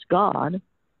needless God,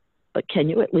 but can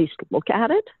you at least look at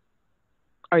it?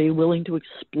 Are you willing to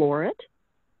explore it?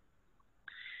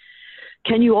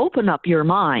 Can you open up your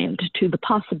mind to the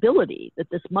possibility that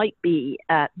this might be,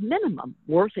 at minimum,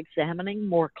 worth examining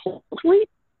more closely?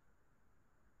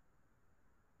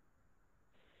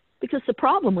 Because the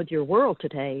problem with your world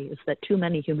today is that too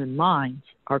many human minds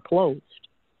are closed.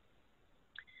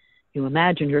 You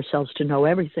imagine yourselves to know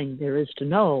everything there is to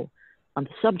know on the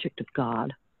subject of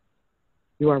God.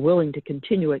 You are willing to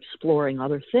continue exploring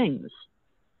other things.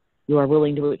 You are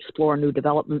willing to explore new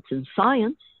developments in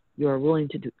science. You are willing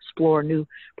to explore new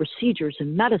procedures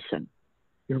in medicine.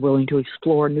 You're willing to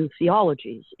explore new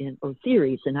theologies or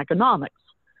theories in economics.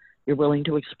 You're willing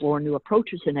to explore new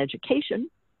approaches in education.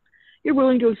 You're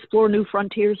willing to explore new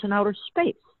frontiers in outer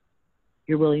space.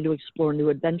 You're willing to explore new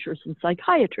adventures in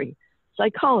psychiatry,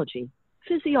 psychology,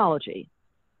 physiology.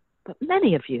 But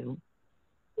many of you,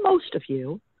 most of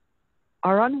you,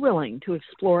 are unwilling to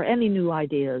explore any new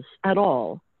ideas at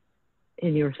all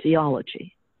in your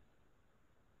theology.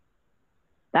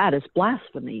 That is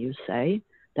blasphemy, you say.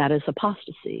 That is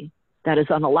apostasy. That is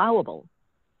unallowable.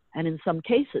 And in some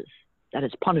cases, that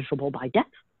is punishable by death.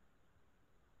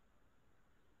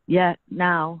 Yet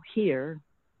now, here,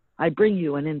 I bring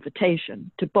you an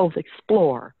invitation to both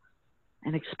explore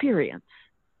and experience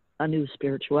a new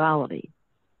spirituality,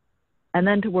 and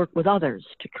then to work with others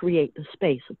to create the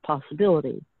space of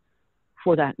possibility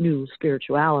for that new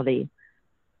spirituality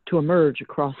to emerge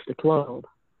across the globe.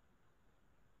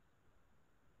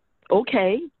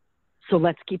 Okay, so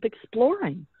let's keep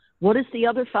exploring. What is the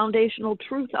other foundational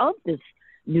truth of this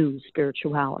new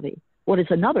spirituality? What is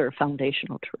another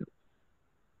foundational truth?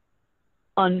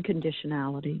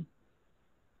 Unconditionality.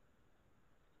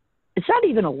 Is that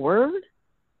even a word?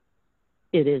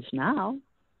 It is now,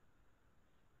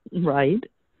 right?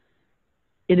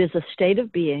 It is a state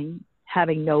of being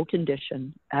having no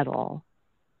condition at all.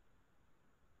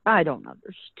 I don't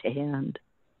understand.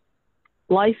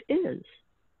 Life is.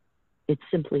 It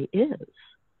simply is.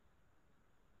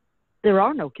 There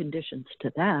are no conditions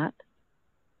to that.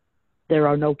 There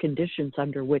are no conditions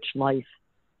under which life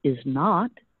is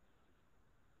not.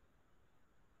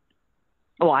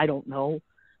 Oh, I don't know.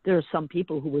 There are some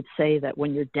people who would say that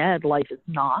when you're dead, life is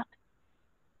not.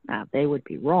 Now, they would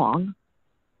be wrong.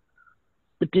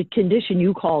 The condition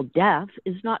you call death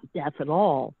is not death at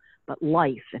all, but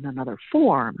life in another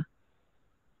form.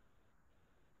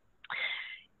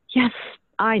 Yes,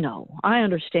 I know. I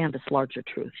understand this larger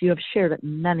truth. You have shared it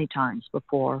many times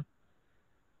before.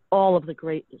 All of the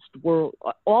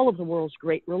world's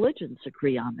great religions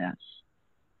agree on this.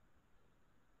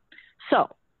 So,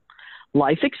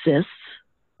 life exists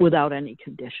without any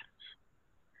conditions.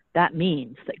 That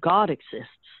means that God exists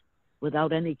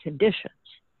without any conditions.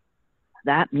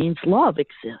 That means love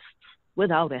exists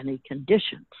without any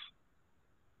conditions.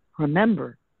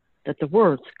 Remember that the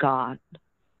words God,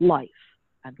 life,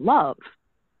 and love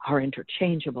are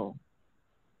interchangeable.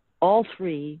 All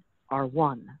three are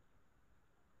one.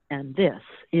 And this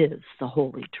is the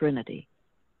Holy Trinity.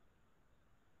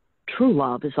 True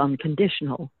love is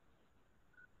unconditional.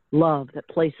 Love that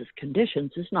places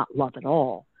conditions is not love at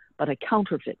all, but a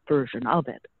counterfeit version of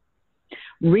it.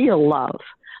 Real love,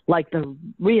 like the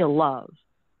real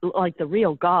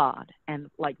God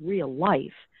and like real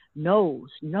life, knows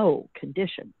no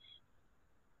conditions.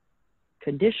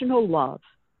 Conditional love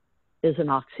is an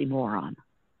oxymoron.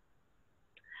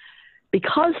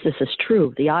 Because this is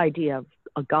true, the idea of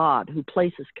a God who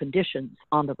places conditions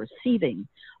on the receiving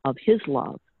of his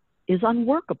love is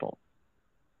unworkable.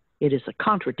 It is a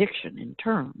contradiction in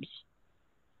terms.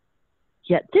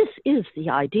 Yet this is the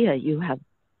idea you have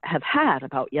had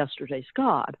about yesterday's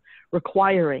God,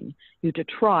 requiring you to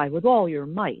try with all your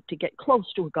might to get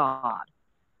close to a God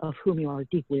of whom you are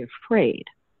deeply afraid.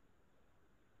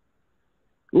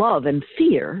 Love and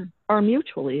fear are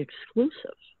mutually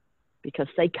exclusive because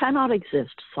they cannot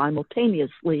exist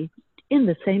simultaneously in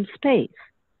the same space.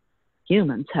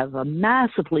 Humans have a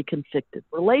massively conflicted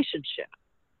relationship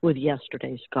with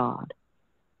yesterday's God.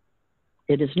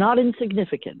 It is not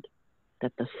insignificant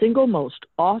that the single most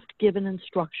oft-given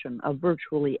instruction of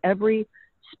virtually every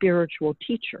spiritual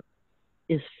teacher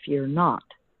is fear not.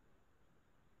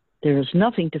 There is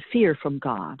nothing to fear from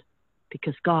God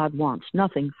because God wants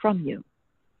nothing from you.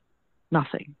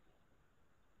 Nothing.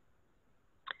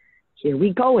 Here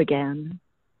we go again.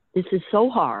 This is so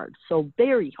hard, so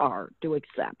very hard to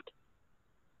accept.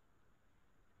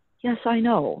 Yes, I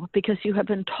know, because you have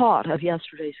been taught of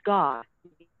yesterday's God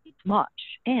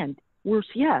much, and worse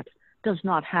yet, does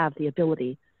not have the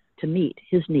ability to meet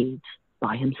his needs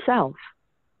by himself.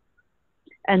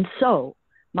 And so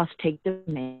must make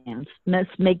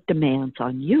demands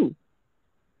on you.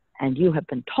 And you have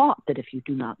been taught that if you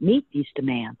do not meet these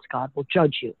demands, God will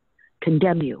judge you,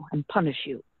 condemn you, and punish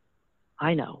you.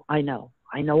 I know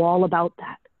all about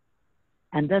that.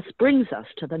 And this brings us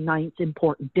to the ninth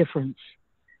important difference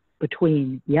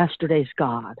between yesterday's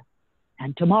God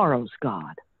and tomorrow's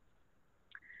God.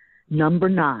 Number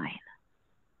 9.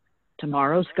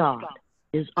 Tomorrow's God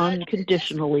is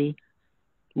unconditionally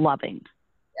loving.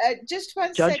 Just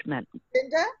one Judgment.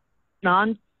 Second,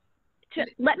 Linda.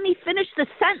 Let me finish the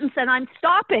sentence and I'm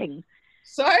stopping.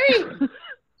 Sorry.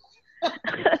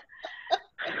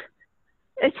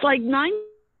 It's like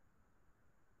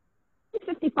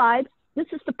 9:55. This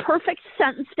is the perfect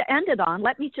sentence to end it on.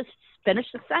 Let me just finish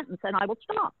the sentence and I will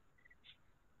stop.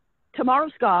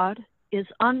 Tomorrow's God is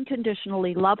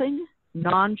unconditionally loving,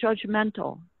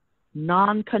 non-judgmental,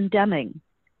 non-condemning,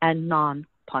 and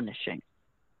non-punishing.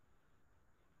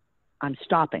 I'm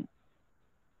stopping.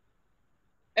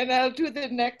 And I'll do the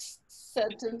next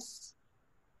sentence.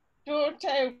 Don't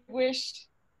I wish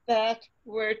that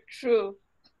were true?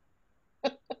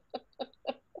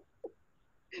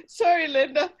 Sorry,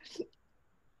 Linda.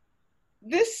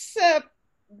 This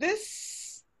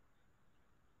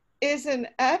is an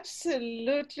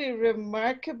absolutely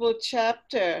remarkable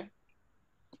chapter.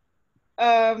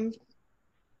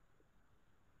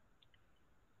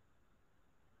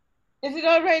 Is it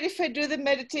all right if I do the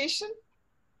meditation?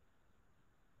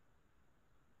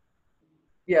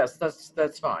 Yes,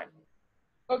 that's fine.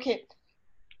 Okay.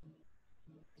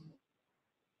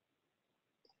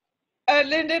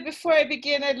 Linda, before I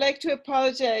begin, I'd like to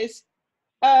apologize.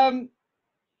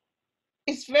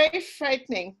 It's very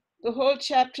frightening. The whole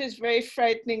chapter is very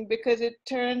frightening because it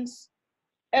turns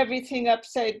everything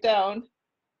upside down.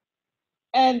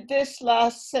 And this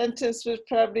last sentence was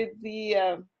probably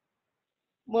the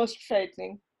most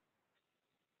frightening.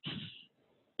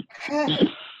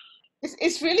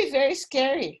 It's really very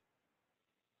scary.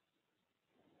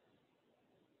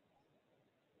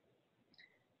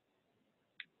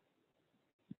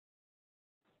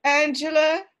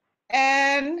 Angela,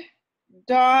 Anne,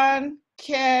 Dawn,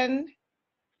 Ken,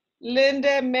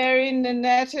 Linda, Mary,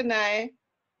 Nanette, and I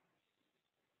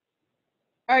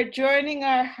are joining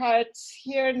our hearts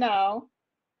here now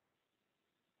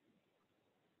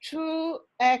to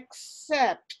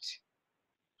accept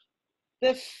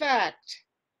the fact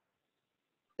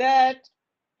that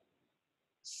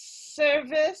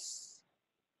service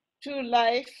to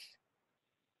life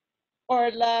or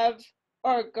love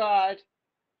or God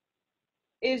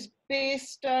is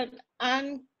based on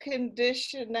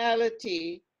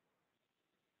unconditionality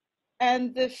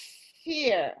and the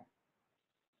fear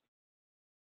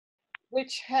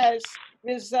which has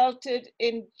resulted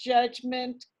in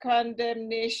judgment,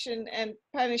 condemnation, and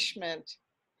punishment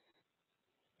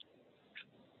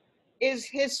is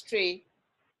history.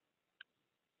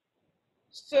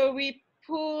 So we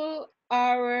pool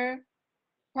our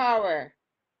power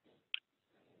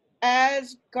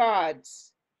as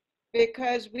gods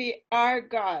because we are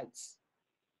gods.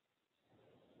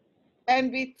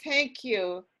 And we thank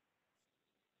you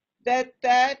that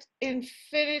that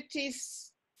infinity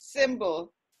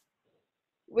symbol,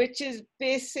 which is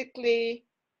basically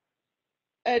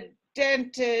a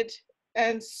dented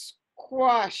and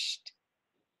squashed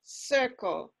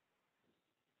circle,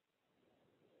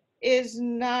 is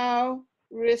now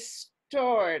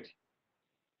restored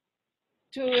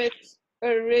to its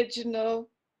original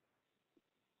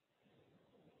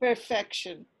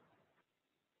perfection.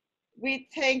 We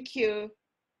thank you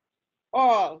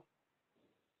all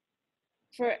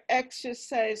for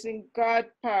exercising God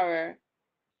power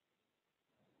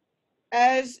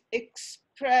as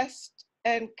expressed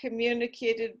and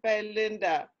communicated by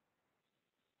Linda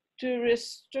to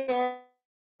restore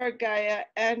Gaia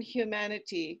and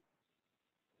humanity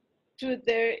to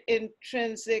their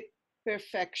intrinsic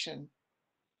perfection.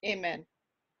 Amen.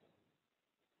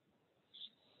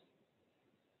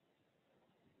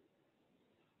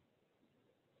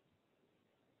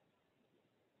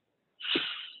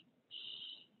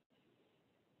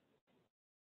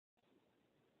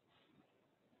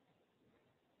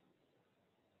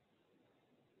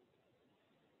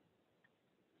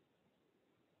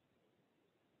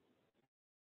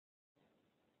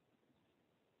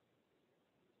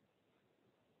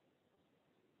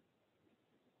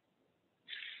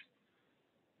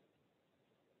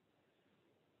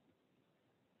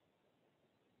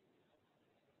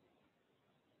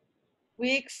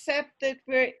 We accept that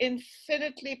we're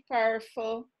infinitely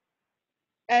powerful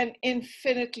and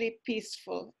infinitely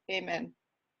peaceful. Amen.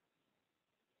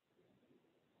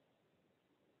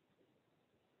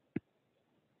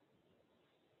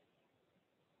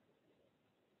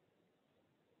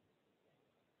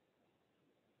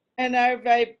 And our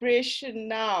vibration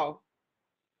now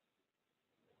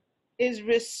is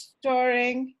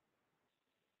restoring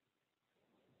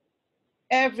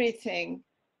everything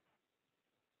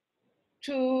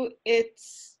to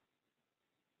its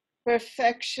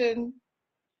perfection,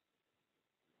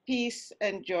 peace,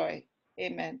 and joy.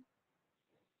 Amen.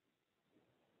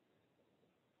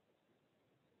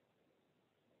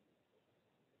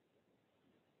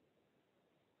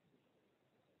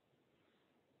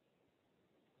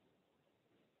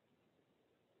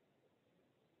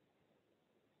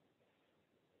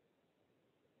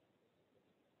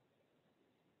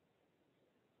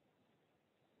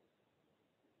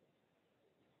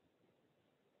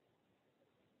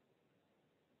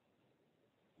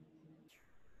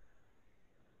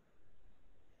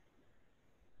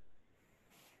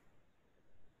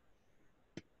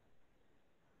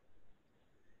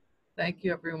 Thank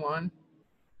you, everyone.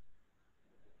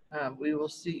 We will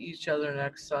see each other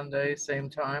next Sunday, same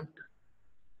time.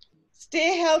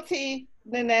 Stay healthy,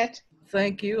 Nanette.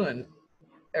 Thank you, and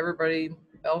everybody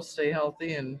else stay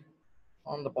healthy and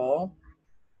on the ball.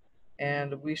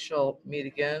 And we shall meet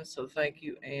again. So thank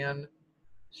you, Anne,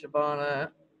 Shabana,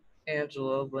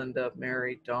 Angela, Linda,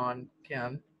 Mary, Dawn,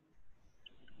 Ken,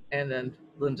 and then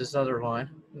Linda's other line,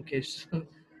 in case you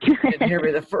didn't hear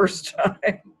me the first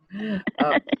time.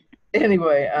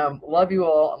 Anyway, love you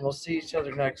all, and we'll see each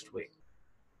other next week.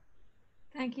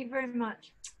 Thank you very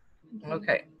much.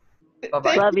 Okay.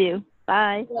 Bye-bye. Love you.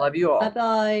 Bye. Love you all. Bye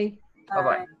bye.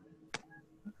 Bye-bye.